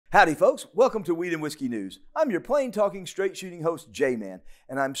Howdy folks, welcome to Weed and Whiskey News. I'm your plain talking, straight shooting host J-Man,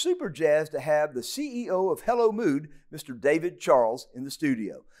 and I'm super jazzed to have the CEO of Hello Mood, Mr. David Charles, in the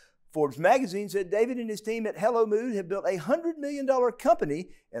studio. Forbes magazine said David and his team at Hello Mood have built a $100 million company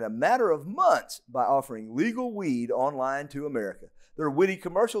in a matter of months by offering legal weed online to America. Their witty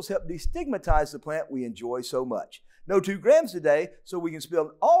commercials help destigmatize the plant we enjoy so much. No 2 grams today, so we can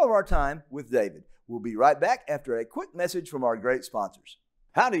spend all of our time with David. We'll be right back after a quick message from our great sponsors.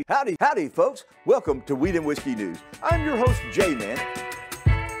 Howdy, howdy, howdy, folks. Welcome to Weed and Whiskey News. I'm your host, J-Man.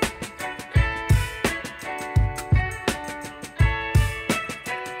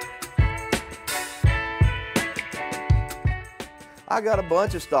 I got a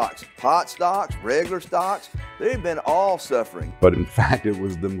bunch of stocks, pot stocks, regular stocks. They've been all suffering. But in fact, it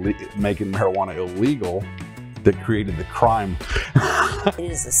was them making marijuana illegal that created the crime. It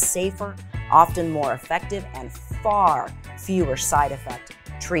is a safer, often more effective, and far fewer side effect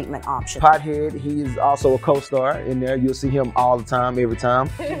treatment option. Pothead, he is also a co-star in there. You'll see him all the time, every time.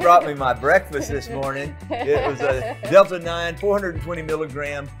 He brought me my breakfast this morning. It was a Delta 9, 420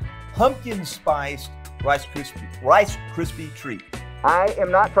 milligram, pumpkin spiced Rice Krispie treat. I am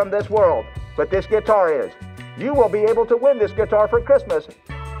not from this world, but this guitar is. You will be able to win this guitar for Christmas.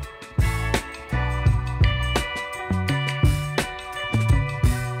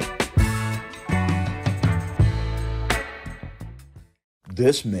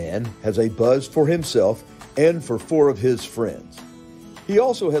 This man has a buzz for himself and for 4 of his friends. He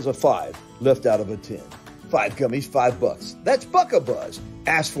also has a 5 left out of a 10. 5 gummies, $5. That's Buck-a-Buzz.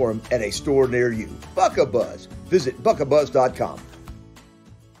 Ask for him at a store near you. Buck-a-Buzz. Visit buckabuzz.com.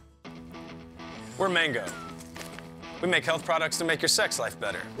 We're Mango. We make health products to make your sex life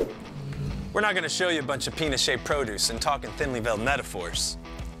better. We're not going to show you a bunch of penis-shaped produce and talk in thinly veiled metaphors.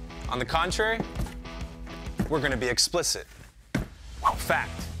 On the contrary, we're going to be explicit.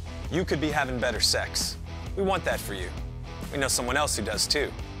 Fact, you could be having better sex. We want that for you. We know someone else who does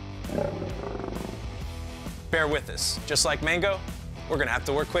too. Bear with us. Just like Mango, we're gonna have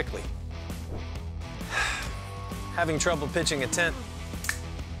to work quickly. Having trouble pitching a tent?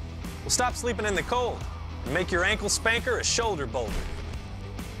 Well, stop sleeping in the cold and make your ankle spanker a shoulder boulder.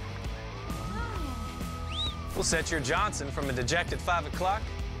 We'll set your Johnson from a dejected 5 o'clock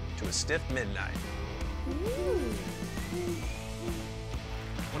to a stiff midnight.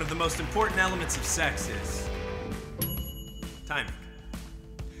 One of the most important elements of sex is timing.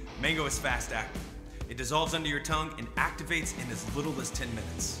 Mango is fast acting. It dissolves under your tongue and activates in as little as 10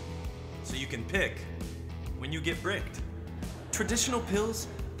 minutes. So you can pick when you get bricked. Traditional pills,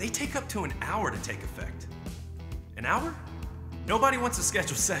 they take up to an hour to take effect. An hour? Nobody wants to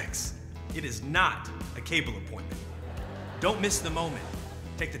schedule sex. It is not a cable appointment. Don't miss the moment.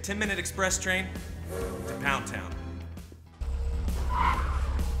 Take the 10-minute express train to Pound Town.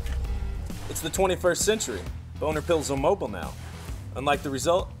 It's the 21st century. Boner pills are mobile now. Unlike the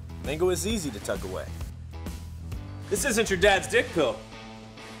result, Mango is easy to tuck away. This isn't your dad's dick pill.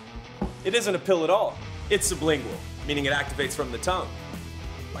 It isn't a pill at all. It's sublingual, meaning it activates from the tongue.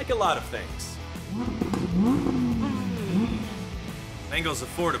 Like a lot of things. Mango's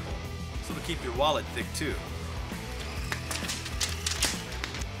affordable, so it'll keep your wallet thick too.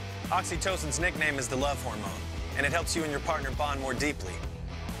 Oxytocin's nickname is the love hormone, and it helps you and your partner bond more deeply.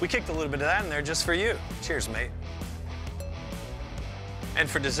 We kicked a little bit of that in there just for you. Cheers, mate. And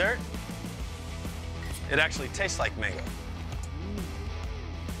for dessert, it actually tastes like mango.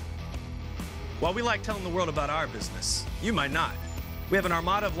 While we like telling the world about our business, you might not. We have an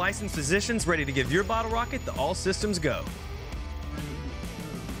armada of licensed physicians ready to give your bottle rocket the all systems go.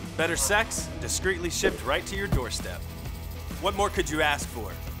 Better sex, discreetly shipped right to your doorstep. What more could you ask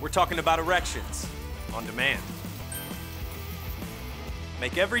for? We're talking about erections on demand.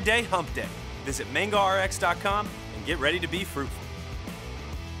 Make every day hump day. Visit MangoRx.com and get ready to be fruitful.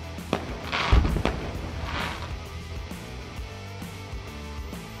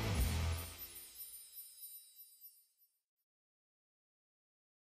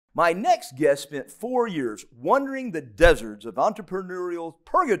 My next guest spent 4 years wandering the deserts of entrepreneurial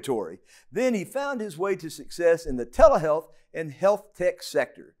purgatory. Then he found his way to success in the telehealth and health tech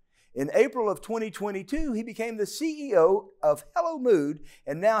sector. In April of 2022, he became the CEO of Hello Mood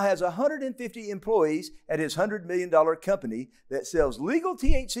and now has 150 employees at his $100 million company that sells legal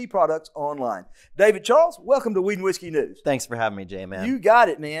THC products online. David Charles, welcome to Weed and Whiskey News. Thanks for having me, Jay, man. You got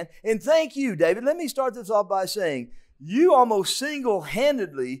it, man. And thank you, David. Let me start this off by saying you almost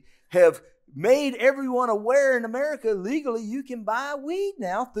single-handedly have made everyone aware in America legally you can buy weed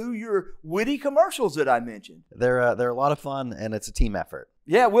now through your witty commercials that I mentioned. They're a lot of fun, and it's a team effort.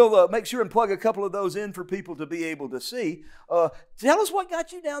 Yeah, we'll make sure and plug a couple of those in for people to be able to see. Tell us what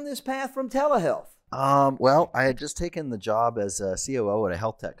got you down this path from telehealth. Well, I had just taken the job as a COO at a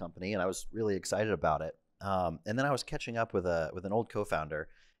health tech company, and I was really excited about it. And then I was catching up with an old co-founder,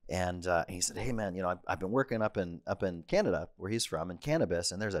 and he said, "Hey, man, I've been working up in Canada, where he's from, in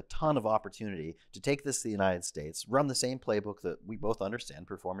cannabis, and there's a ton of opportunity to take this to the United States, run the same playbook that we both understand,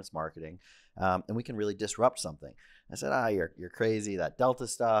 performance marketing, and we can really disrupt something." I said, you're crazy. That Delta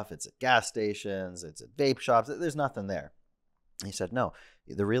stuff, it's at gas stations, it's at vape shops. There's nothing there. He said, "No,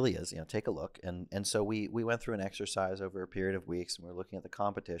 there really is. Take a look." And so we went through an exercise over a period of weeks, and we were looking at the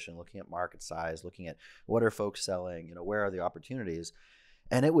competition, looking at market size, looking at what are folks selling, where are the opportunities.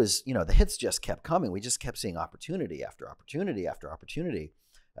 And it was, the hits just kept coming. We just kept seeing opportunity after opportunity after opportunity.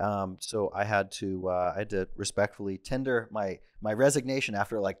 So I had to respectfully tender my resignation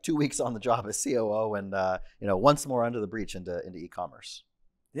after like 2 weeks on the job as COO, and once more under the breach into e-commerce.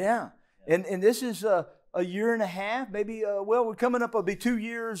 Yeah, and this is a year and a half, maybe. We're coming up. It'll be 2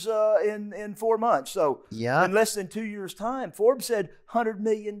 years in 4 months. So yeah, in less than 2 years' time, Forbes said $100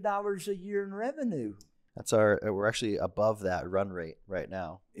 million a year in revenue. We're actually above that run rate right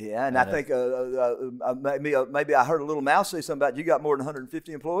now. Yeah, and I think maybe I heard a little mouse say something about you got more than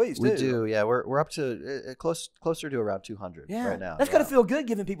 150 employees too. We do, yeah. We're up to closer to around 200 right now. That's got to feel good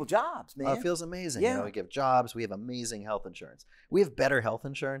giving people jobs, man. It feels amazing. Yeah. We give jobs. We have amazing health insurance. We have better health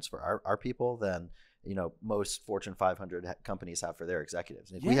insurance for our people than most Fortune 500 companies have for their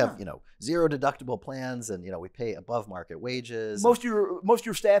executives. We have, zero deductible plans, and, we pay above market wages. Most of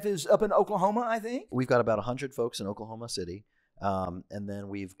your staff is up in Oklahoma, I think. We've got about 100 folks in Oklahoma City. And then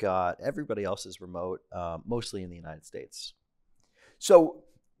we've got everybody else is remote, mostly in the United States. So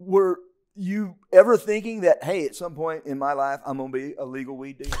were you ever thinking that, hey, at some point in my life, I'm going to be a legal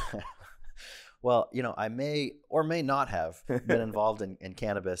weed dealer? Well, I may or may not have been involved in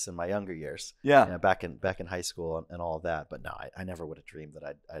cannabis in my younger years. Yeah, back in high school and all of that. But no, I never would have dreamed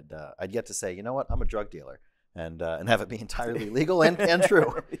that I'd get to say, you know what, I'm a drug dealer, and have it be entirely legal and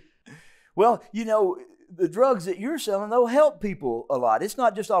true. Well, the drugs that you're selling, they'll help people a lot. It's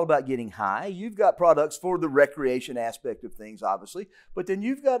not just all about getting high. You've got products for the recreation aspect of things, obviously, but then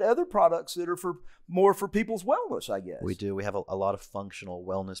you've got other products that are more for people's wellness, I guess. We do. We have a lot of functional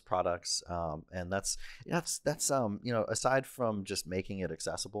wellness products, and that's aside from just making it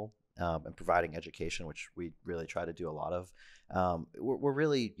accessible and providing education, which we really try to do a lot of. We're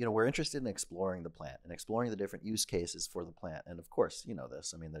really, we're interested in exploring the plant and exploring the different use cases for the plant. And of course,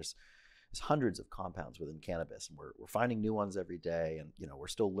 this. I mean, there's hundreds of compounds within cannabis, and we're finding new ones every day, and we're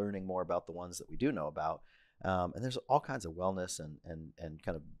still learning more about the ones that we do know about, and there's all kinds of wellness and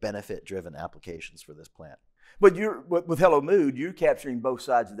kind of benefit driven applications for this plant. But with Hello Mood, you're capturing both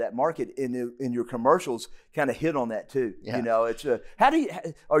sides of that market. In your commercials, kind of hit on that too. Yeah. It's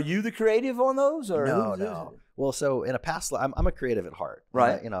are you the creative on those, or no? Well, so in a past life, I'm a creative at heart,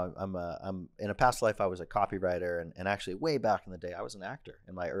 right? I'm in a past life I was a copywriter, and actually way back in the day I was an actor.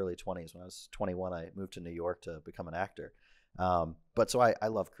 In my early 20s, when I was 21, I moved to New York to become an actor. But so I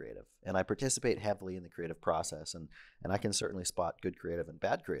love creative, and I participate heavily in the creative process, and I can certainly spot good creative and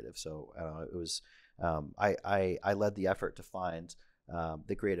bad creative. So it was. I led the effort to find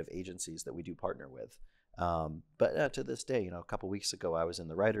the creative agencies that we do partner with. But to this day, a couple weeks ago, I was in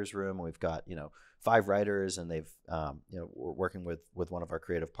the writer's room, and we've got, 5 writers, and they've, we're working with one of our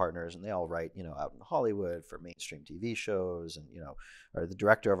creative partners, and they all write, out in Hollywood for mainstream TV shows. And, or the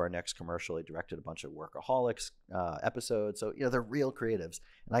director of our next commercial, he directed a bunch of Workaholics episodes. So, they're real creatives,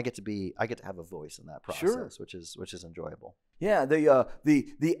 and I get to have a voice in that process, sure. which is enjoyable. Yeah,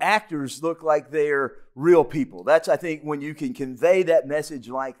 the actors look like they're real people. That's, I think, when you can convey that message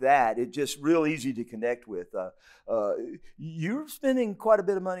like that, it's just real easy to connect with. You're spending quite a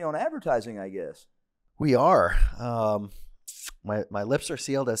bit of money on advertising, I guess. We are. My lips are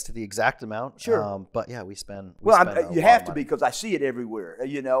sealed as to the exact amount. Sure. But yeah, we spend. You have to, because I see it everywhere.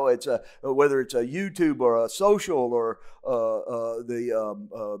 It's whether it's a YouTube or a social or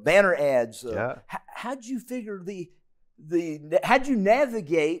the banner ads. Yeah. How'd you figure how'd you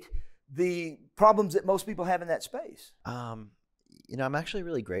navigate the problems that most people have in that space? I'm actually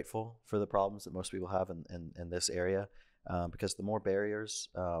really grateful for the problems that most people have in this area, because the more barriers,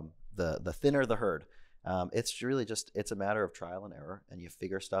 the thinner the herd. It's really it's a matter of trial and error, and you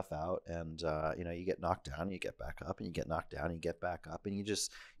figure stuff out, and you get knocked down, you get back up, and you get knocked down, and you get back up, and you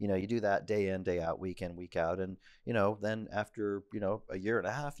just you do that day in, day out, week in, week out, and then after a year and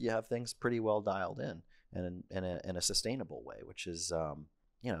a half, you have things pretty well dialed in, and in a sustainable way, which is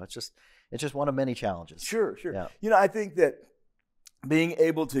it's just one of many challenges. Sure. Yeah. I think that being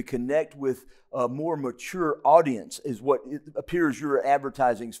able to connect with a more mature audience is what it appears your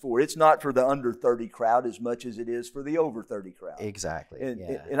advertising's for. It's not for the under 30 crowd as much as it is for the over 30 crowd. Exactly.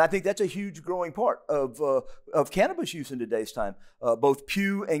 And I think that's a huge growing part of cannabis use in today's time. Both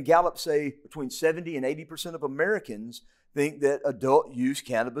Pew and Gallup say between 70 and 80% of Americans think that adult use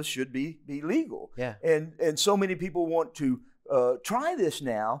cannabis should be legal. Yeah. And so many people want to try this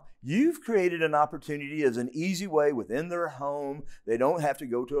now. You've created an opportunity as an easy way within their home. They don't have to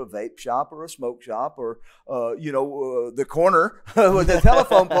go to a vape shop or a smoke shop or, the corner with the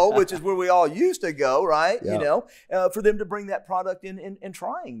telephone pole, which is where we all used to go, right? Yep. For them to bring that product in and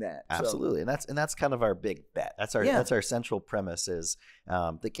trying that. Absolutely. So, And that's kind of our big bet. That's our central premise is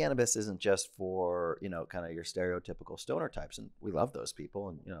the cannabis isn't just for, kind of your stereotypical stoner types. And we love those people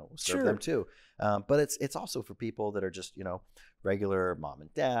and, we'll serve them too. But it's also for people that are just, regular mom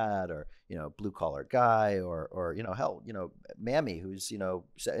and dad or, blue collar guy or hell, Mammy who's, in her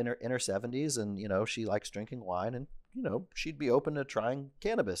 70s and, she likes drinking wine and, she'd be open to trying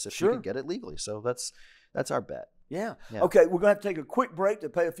cannabis if she could get it legally. So that's our bet. Yeah. Okay, we're going to have to take a quick break to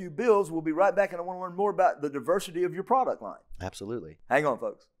pay a few bills. We'll be right back, and I want to learn more about the diversity of your product line. Absolutely. Hang on,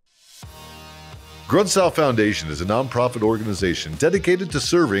 folks. Grunstyle Foundation is a nonprofit organization dedicated to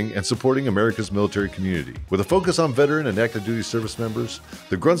serving and supporting America's military community. With a focus on veteran and active duty service members,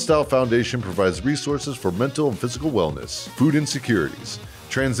 the Grunstyle Foundation provides resources for mental and physical wellness, food insecurities,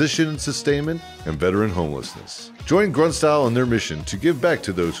 transition and sustainment, and veteran homelessness. Join Grunstyle in their mission to give back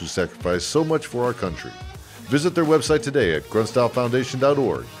to those who sacrifice so much for our country. Visit their website today at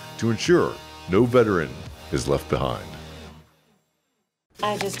grunstylefoundation.org to ensure no veteran is left behind.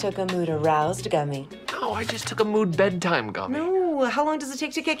 I just took a mood aroused gummy. No, I just took a mood bedtime gummy. No, how long does it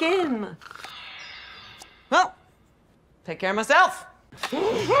take to kick in? Well, take care of myself.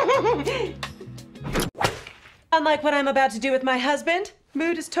 Unlike what I'm about to do with my husband,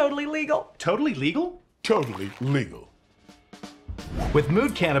 mood is totally legal. Totally legal? Totally legal. With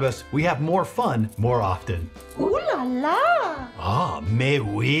Mood Cannabis, we have more fun more often. Ooh la la! Ah, mais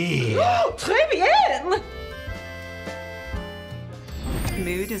oui! Très bien!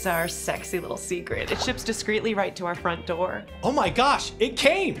 Mood is our sexy little secret. It ships discreetly right to our front door. Oh my gosh, it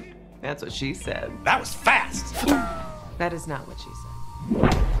came! That's what she said. That was fast! That is not what she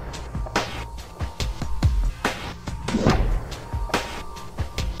said.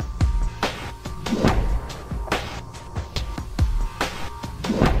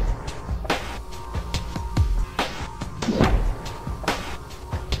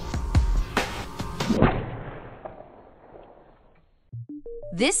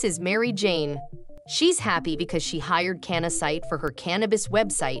 This is Mary Jane. She's happy because she hired Cannasite for her cannabis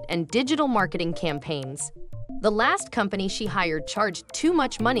website and digital marketing campaigns. The last company she hired charged too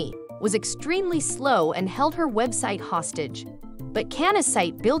much money, was extremely slow, and held her website hostage. But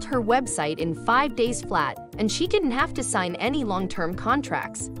Cannasite built her website in 5 days flat, and she didn't have to sign any long-term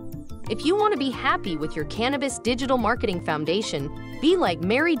contracts. If you want to be happy with your cannabis digital marketing foundation, be like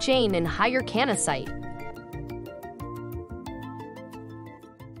Mary Jane and hire Cannasite.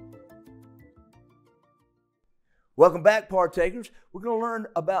 Welcome back, partakers. We're going to learn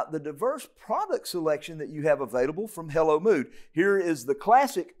about the diverse product selection that you have available from Hello Mood. Here is the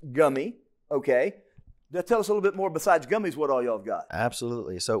classic gummy, okay? Now tell us a little bit more besides gummies, what all y'all have got.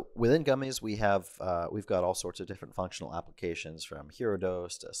 Absolutely. So within gummies, we've got all sorts of different functional applications from Hero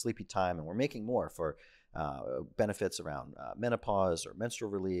Dose to Sleepy Time, and we're making more for benefits around menopause or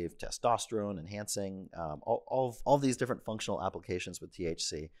menstrual relief, testosterone enhancing, all these different functional applications with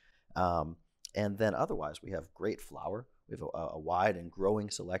THC. And then otherwise, we have great flower. We have a wide and growing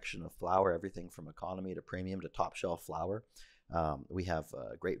selection of flower, everything from economy to premium to top shelf flower. We have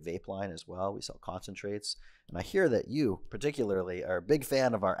a great vape line as well. We sell concentrates. And I hear that you particularly are a big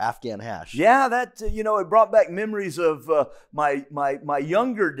fan of our Afghan hash. Yeah, that, it brought back memories of my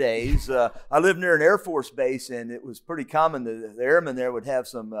younger days. I lived near an Air Force base, and it was pretty common that the airmen there would have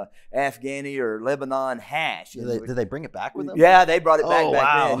some Afghani or Lebanon hash. Did they bring it back with them? Yeah, they brought it back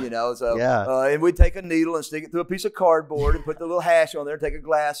wow. then, So, yeah. And we'd take a needle and stick it through a piece of cardboard and put the little hash on there, take a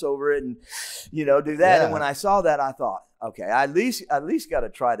glass over it and, do that. Yeah. And when I saw that, I thought, okay, I at least got to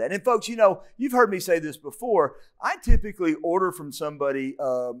try that. And folks, you've heard me say this before. I typically order from somebody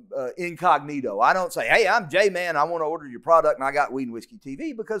incognito. I don't say, hey, I'm J-Man, I want to order your product, and I got Weed and Whiskey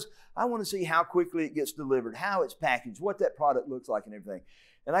TV, because I want to see how quickly it gets delivered, how it's packaged, what that product looks like and everything.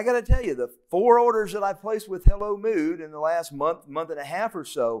 And I got to tell you, the 4 orders that I placed with Hello Mood in the last month and a half or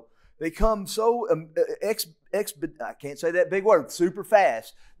so, they come so I can't say that big word, super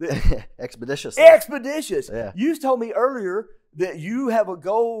fast. Expeditious. Expeditious. Yeah. You told me earlier that you have a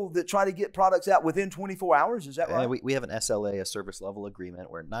goal that try to get products out within 24 hours. Is that right? We have an SLA, a service level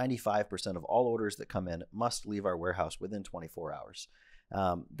agreement, where 95% of all orders that come in must leave our warehouse within 24 hours.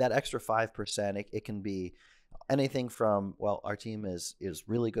 That extra 5%, it can be anything from, well, our team is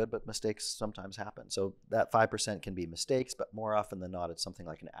really good, but mistakes sometimes happen. So that 5% can be mistakes, but more often than not, it's something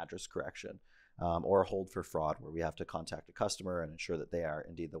like an address correction. Or a hold for fraud, where we have to contact a customer and ensure that they are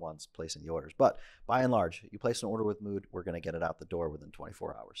indeed the ones placing the orders. But by and large, you place an order with Mood, we're going to get it out the door within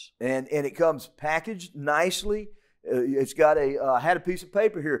 24 hours. And it comes packaged nicely. It's got I had a piece of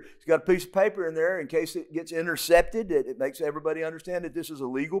paper here. It's got a piece of paper in there in case it gets intercepted. It makes everybody understand that this is a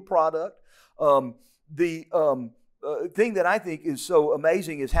legal product. Thing that I think is so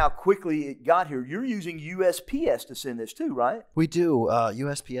amazing is how quickly it got here. You're using USPS to send this too, right? We do.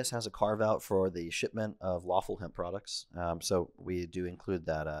 USPS has a carve out for the shipment of lawful hemp products. So we do include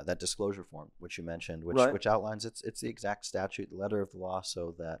that disclosure form, which you mentioned, which outlines it's the exact statute, the letter of the law,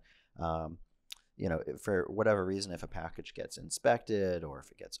 so that for whatever reason, if a package gets inspected or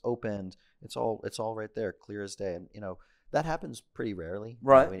if it gets opened, it's all right there, clear as day. And that happens pretty rarely,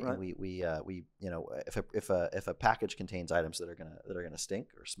 right? If a package contains items that are gonna stink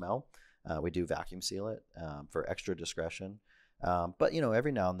or smell, we do vacuum seal it for extra discretion. But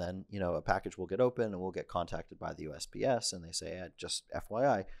every now and then, a package will get open and we'll get contacted by the USPS and they say, just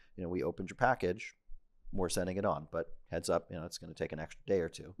FYI, we opened your package, we're sending it on, but heads up, it's going to take an extra day or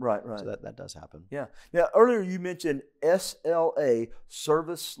two. Right. So that does happen. Yeah. Now, earlier you mentioned SLA,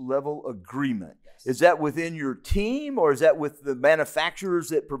 service level agreement. Yes. Is that within your team, or is that with the manufacturers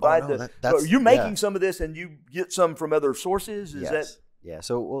that provide you're making some of this and you get some from other sources? Yeah.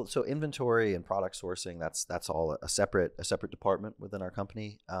 So inventory and product sourcing, that's all a separate department within our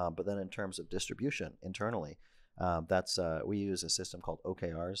company. But then in terms of distribution internally, we use a system called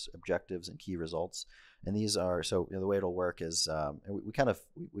OKRs, objectives and key results. And these are, the way it'll work is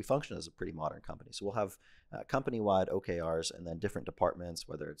we function as a pretty modern company. So we'll have company-wide OKRs and then different departments,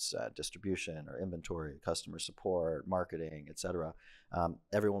 whether it's distribution or inventory, customer support, marketing, etc.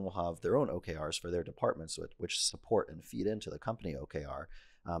 Everyone will have their own OKRs for their departments, which support and feed into the company OKR.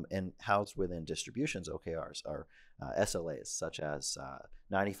 And housed within distribution's OKRs are SLAs, such as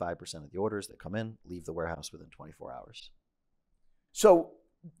 95% of the orders that come in leave the warehouse within 24 hours. So,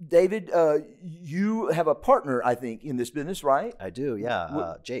 David, you have a partner, I think, in this business, right? I do,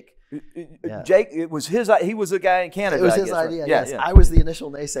 yeah. Jake. Yeah. Jake, it was he was the guy in Canada. It was his idea, yes. I was the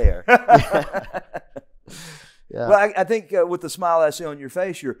initial naysayer. Yeah. Well, I think with the smile I see on your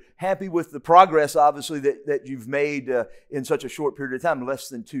face, you're happy with the progress, obviously, that you've made in such a short period of time, less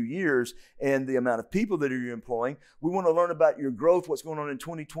than 2 years, and the amount of people that you're employing. We want to learn about your growth, what's going on in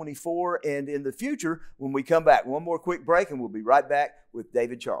 2024 and in the future when we come back. One more quick break, and we'll be right back with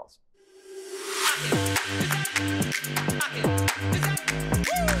David Charles. 1,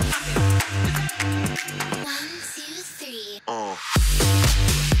 2, 3.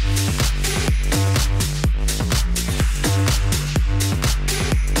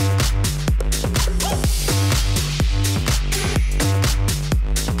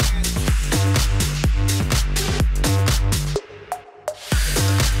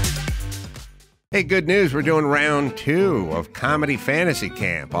 Hey, good news. We're doing round 2 of Comedy Fantasy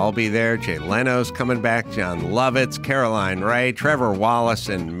Camp. I'll be there. Jay Leno's coming back. John Lovitz, Caroline Ray, Trevor Wallace,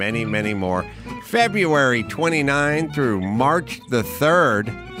 and many, many more. February 29 through March the 3rd.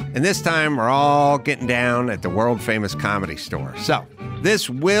 And this time we're all getting down at the world-famous Comedy Store. So this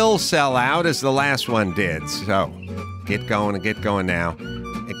will sell out as the last one did. So get going now.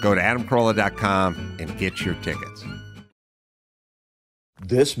 And go to adamcarolla.com and get your tickets.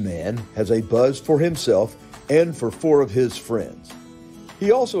 This man has a buzz for himself and for 4 of his friends.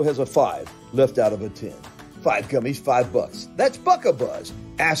 He also has a 5 left out of a 10. 5 gummies, $5. That's Buck-a-Buzz.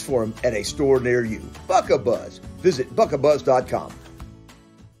 Ask for him at a store near you. Buck-a-Buzz. Visit buckabuzz.com.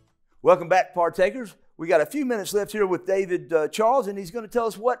 Welcome back, partakers. We got a few minutes left here with David Charles, and he's going to tell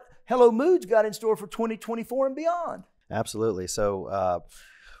us what Hello Mood's got in store for 2024 and beyond. Absolutely. So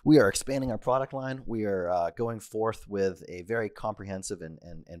we are expanding our product line. We are going forth with a very comprehensive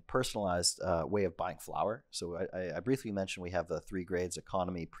and personalized way of buying flour. So I briefly mentioned we have the 3 grades: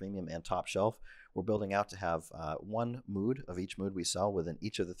 economy, premium, and top shelf. We're building out to have 1 mood of each mood we sell within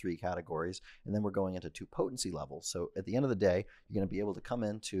each of the 3 categories. And then we're going into 2 potency levels. So at the end of the day, you're going to be able to come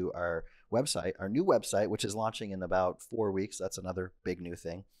into our website, our new website, which is launching in about 4 weeks. That's another big new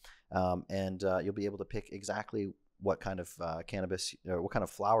thing. And you'll be able to pick exactly what kind of cannabis or what kind of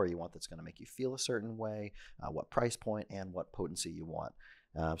flower you want that's going to make you feel a certain way, what price point, and what potency you want.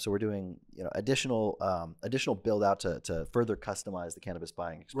 So we're doing additional build out to further customize the cannabis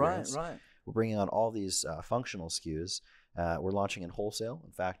buying experience. Right. We're bringing on all these functional SKUs. We're launching in wholesale.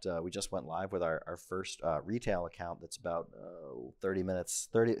 In fact, we just went live with our first retail account that's about 30 minutes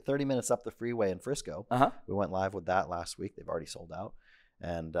up the freeway in Frisco. We went live with that last week. They've already sold out.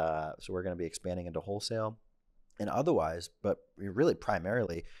 And so we're going to be expanding into wholesale. And otherwise, but really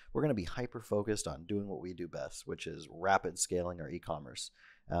primarily, we're going to be hyper-focused on doing what we do best, which is rapid scaling our e-commerce.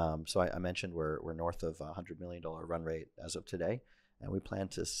 So I mentioned we're north of $100 million run rate as of today. And we plan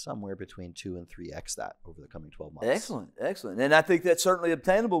to somewhere between 2 and 3x that over the coming 12 months. Excellent, excellent. And I think that's certainly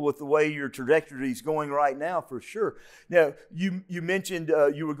obtainable with the way your trajectory is going right now, for sure. Now, you mentioned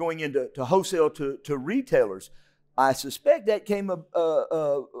you were going into wholesale to retailers. I suspect that came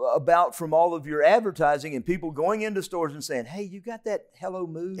about from all of your advertising and people going into stores and saying, hey, you got that Hello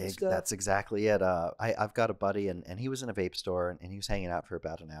Mood stuff? That's exactly it. I've got a buddy, and he was in a vape store, and he was hanging out for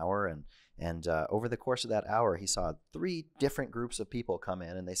about an hour. And over the course of that hour, he saw 3 different groups of people come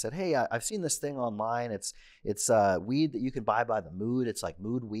in, and they said, hey, I've seen this thing online. It's weed that you can buy by the mood. It's like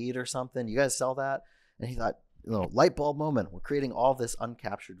mood weed or something. You guys sell that? And he thought, light bulb moment. We're creating all this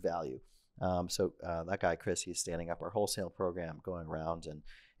uncaptured value. So that guy, Chris, he's standing up our wholesale program, going around, and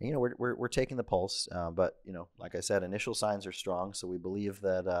we're taking the pulse. But like I said, initial signs are strong, so we believe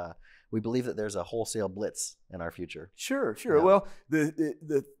that there's a wholesale blitz in our future. Sure. Yeah. Well,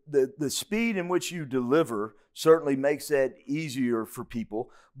 the speed in which you deliver certainly makes that easier for people,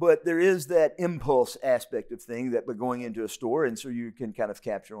 but there is that impulse aspect of thing that by going into a store, and so you can kind of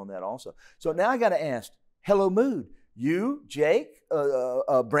capture on that also. So now I got to ask, Hello Mood. You, Jake,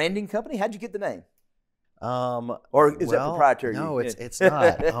 a branding company. How'd you get the name? Or is that proprietary? No, it's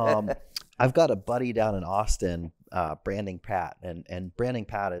not. I've got a buddy down in Austin, Branding Pat, and Branding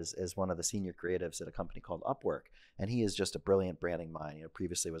Pat is one of the senior creatives at a company called Upwork, and he is just a brilliant branding mind.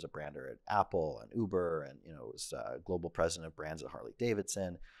 Previously was a brander at Apple and Uber, and was global president of brands at Harley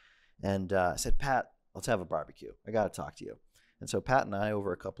Davidson. And I said, Pat, let's have a barbecue. I got to talk to you. And so Pat and I,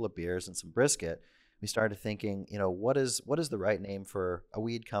 over a couple of beers and some brisket, we started thinking, what is the right name for a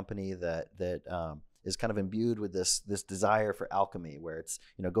weed company that is kind of imbued with this desire for alchemy, where it's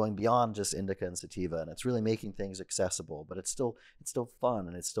going beyond just indica and sativa, and it's really making things accessible, but it's still fun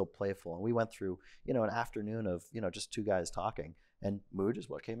and it's still playful. And we went through an afternoon of just 2 guys talking, and mood is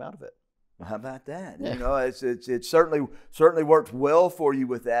what came out of it. How about that? Yeah. It certainly worked well for you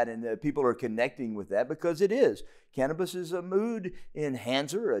with that, and people are connecting with that because it is. Cannabis is a mood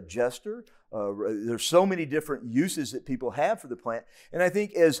enhancer, adjuster. There's so many different uses that people have for the plant, and I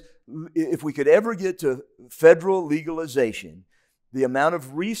think if we could ever get to federal legalization, the amount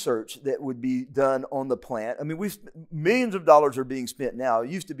of research that would be done on the plant. I mean, millions of dollars are being spent now.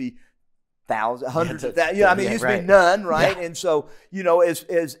 It used to be thousands, hundreds of thousands. It used to be none, right? Yeah. And so,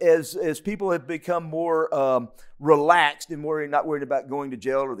 as people have become more relaxed and not worried about going to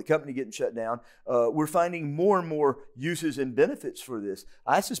jail or the company getting shut down, we're finding more and more uses and benefits for this.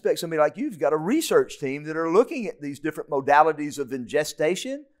 I suspect somebody like you've got a research team that are looking at these different modalities of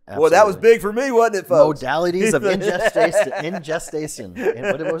ingestation. Absolutely. Well, that was big for me, wasn't it, folks? Modalities of ingestation.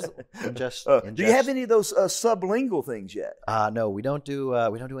 What it was? Ingest. Do you have any of those sublingual things yet? No, we don't do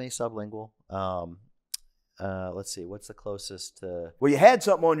any sublingual. Let's see, what's the closest to... Well, you had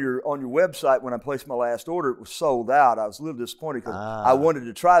something on your website when I placed my last order. It was sold out. I was a little disappointed because I wanted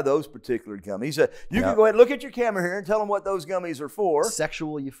to try those particular gummies. You can go ahead and look at your camera here and tell them what those gummies are for.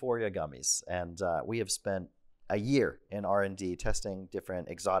 Sexual Euphoria gummies. And we have spent a year in R&D testing different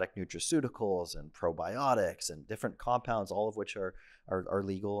exotic nutraceuticals and probiotics and different compounds, all of which are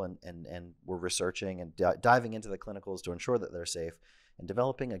legal, and we're reashing and diving into the clinicals to ensure that they're safe, and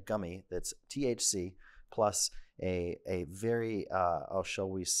developing a gummy that's THC plus a very, shall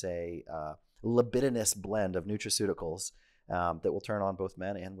we say, libidinous blend of nutraceuticals that will turn on both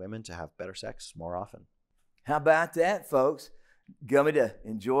men and women to have better sex more often. How about that, folks? Gummy to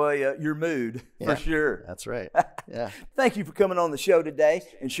enjoy your mood, for sure. That's right. Yeah. Thank you for coming on the show today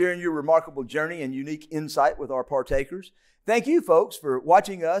and sharing your remarkable journey and unique insight with our partakers. Thank you, folks, for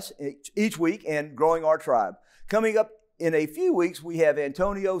watching us each week and growing our tribe. Coming up in a few weeks, we have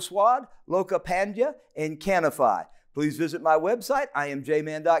Antonio Swad, Loca Pandya, and Canify. Please visit my website,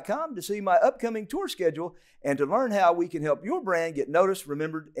 imjman.com, to see my upcoming tour schedule and to learn how we can help your brand get noticed,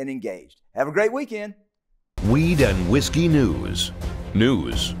 remembered, and engaged. Have a great weekend. Weed and Whiskey News.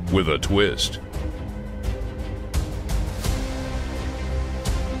 News with a twist.